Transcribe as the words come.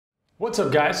What's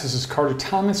up guys, this is Carter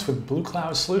Thomas with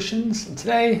Bluecloud Solutions, and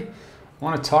today I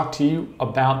want to talk to you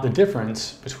about the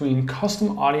difference between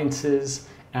custom audiences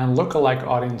and lookalike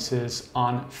audiences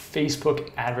on Facebook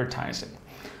advertising.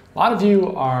 A lot of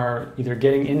you are either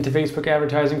getting into Facebook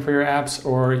advertising for your apps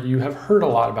or you have heard a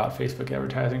lot about Facebook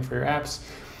advertising for your apps.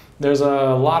 There's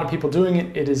a lot of people doing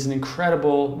it. It is an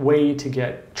incredible way to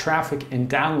get traffic and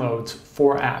downloads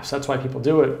for apps. That's why people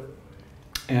do it.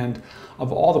 And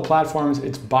of all the platforms,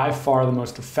 it's by far the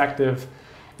most effective,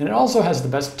 and it also has the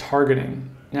best targeting.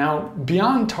 Now,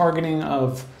 beyond targeting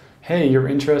of, hey, you're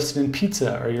interested in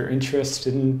pizza or you're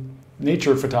interested in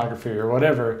nature photography or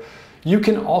whatever, you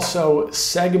can also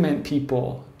segment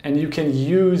people and you can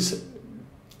use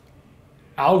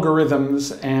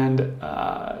algorithms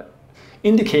and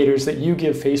indicators that you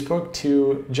give Facebook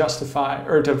to justify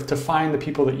or to find the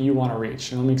people that you want to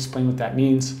reach. And let me explain what that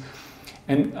means.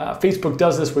 And Facebook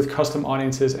does this with custom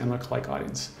audiences and lookalike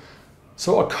audience.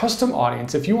 So a custom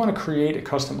audience, if you want to create a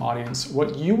custom audience,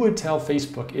 what you would tell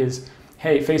Facebook is,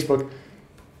 hey, Facebook,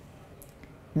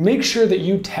 make sure that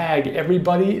you tag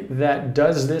everybody that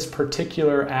does this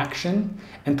particular action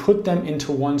and put them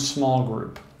into one small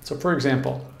group. So for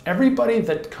example, everybody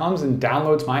that comes and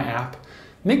downloads my app,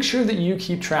 make sure that you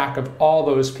keep track of all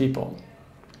those people.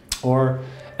 Or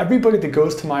everybody that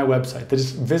goes to my website, that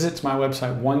just visits my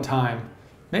website one time,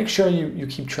 make sure you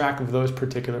keep track of those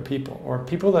particular people. Or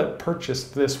people that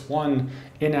purchased this one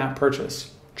in-app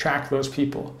purchase, track those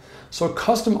people. So a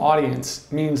custom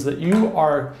audience means that you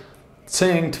are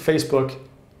saying to Facebook,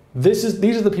 these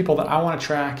are the people that I want to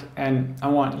track, and I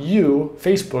want you,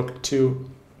 Facebook, to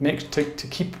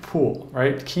keep a pool,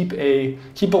 right? Keep a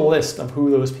list of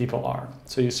who those people are.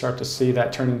 So you start to see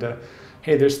that turn into,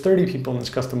 hey, there's 30 people in this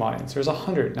custom audience. There's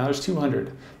 100, now there's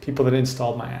 200 people that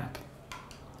installed my app.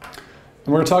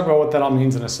 And we're gonna talk about what that all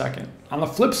means in a second. On the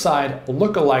flip side, a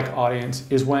lookalike audience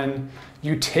is when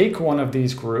you take one of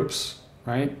these groups,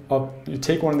 right? You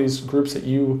take one of these groups that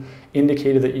you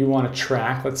indicated that you wanna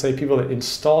track, let's say people that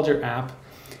installed your app,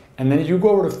 and then you go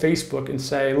over to Facebook and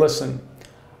say, listen,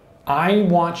 I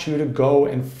want you to go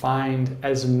and find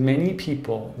as many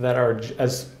people that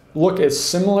look as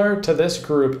similar to this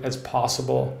group as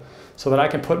possible so that I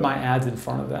can put my ads in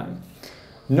front of them.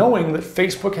 Knowing that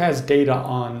Facebook has data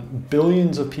on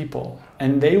billions of people,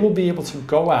 and they will be able to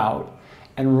go out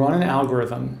and run an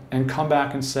algorithm and come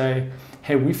back and say,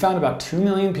 hey, we found about 2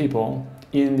 million people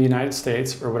in the United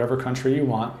States or whatever country you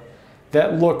want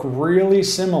that look really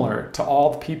similar to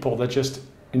all the people that just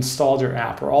installed your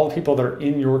app or all the people that are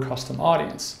in your custom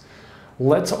audience.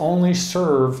 Let's only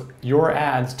serve your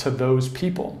ads to those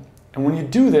people. And when you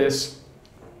do this,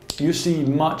 you see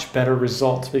much better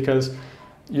results because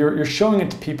you're showing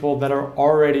it to people that are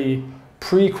already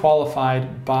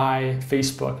pre-qualified by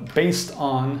Facebook based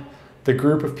on the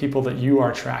group of people that you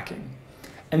are tracking.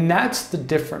 And that's the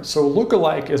difference. So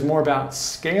lookalike is more about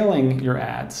scaling your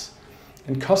ads,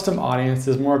 and custom audience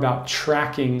is more about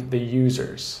tracking the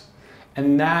users.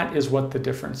 And that is what the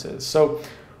difference is. So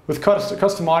with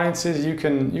custom audiences, you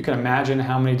can imagine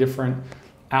how many different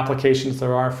applications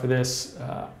there are for this.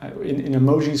 In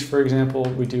emojis, for example,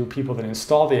 we do people that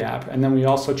install the app, and then we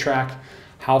also track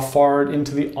how far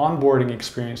into the onboarding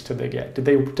experience did they get. Did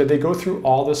they go through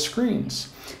all the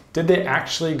screens? Did they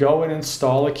actually go and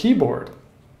install a keyboard?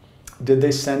 Did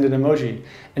they send an emoji?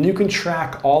 And you can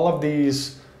track all of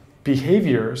these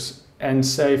behaviors and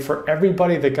say for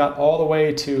everybody that got all the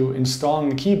way to installing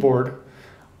the keyboard,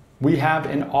 we have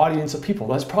an audience of people.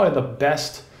 That's probably the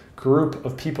best group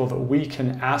of people that we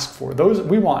can ask for.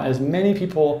 We want as many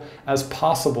people as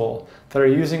possible that are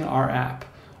using our app,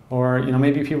 or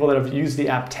maybe people that have used the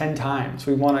app 10 times.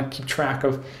 We want to keep track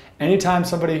of anytime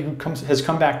somebody who has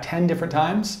come back 10 different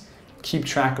times, keep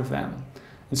track of them.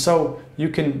 And so you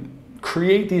can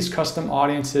create these custom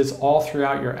audiences all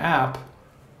throughout your app.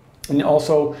 And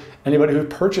also anybody who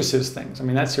purchases things. I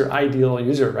mean, that's your ideal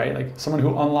user, right? Like someone who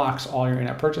unlocks all your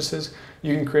in-app purchases,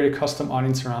 you can create a custom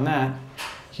audience around that.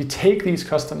 You take these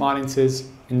custom audiences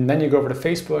and then you go over to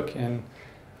Facebook, and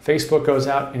Facebook goes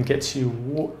out and gets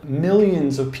you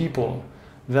millions of people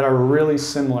that are really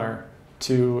similar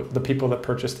to the people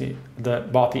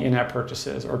that bought the in-app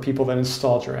purchases, or people that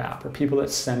installed your app, or people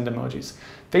that send emojis.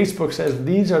 Facebook says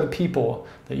these are the people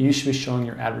that you should be showing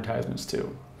your advertisements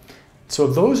to. So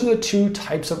those are the two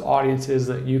types of audiences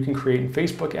that you can create in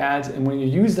Facebook ads, and when you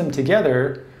use them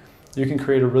together, you can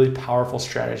create a really powerful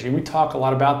strategy. And we talk a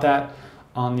lot about that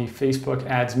on the Facebook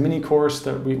ads mini course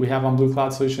that we have on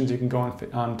Bluecloud Solutions. You can go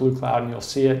on Bluecloud and you'll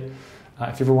see it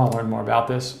if you ever want to learn more about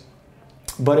this.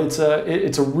 But it's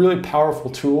a really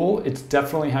powerful tool. It's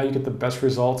definitely how you get the best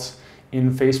results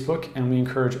in Facebook, and we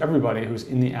encourage everybody who's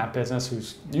in the app business,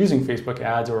 who's using Facebook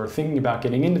ads or thinking about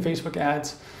getting into Facebook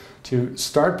ads, to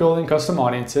start building custom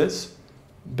audiences,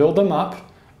 build them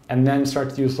up, and then start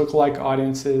to use lookalike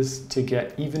audiences to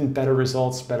get even better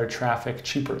results, better traffic,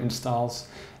 cheaper installs,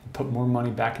 and put more money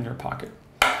back in your pocket.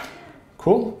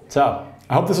 Cool. So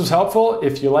I hope this was helpful.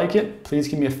 If you like it, please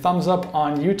give me a thumbs up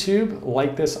on YouTube,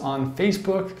 like this on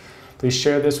Facebook. Please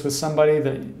share this with somebody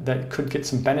that could get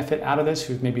some benefit out of this,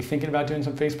 who's maybe thinking about doing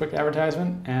some Facebook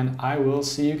advertisement, and I will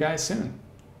see you guys soon.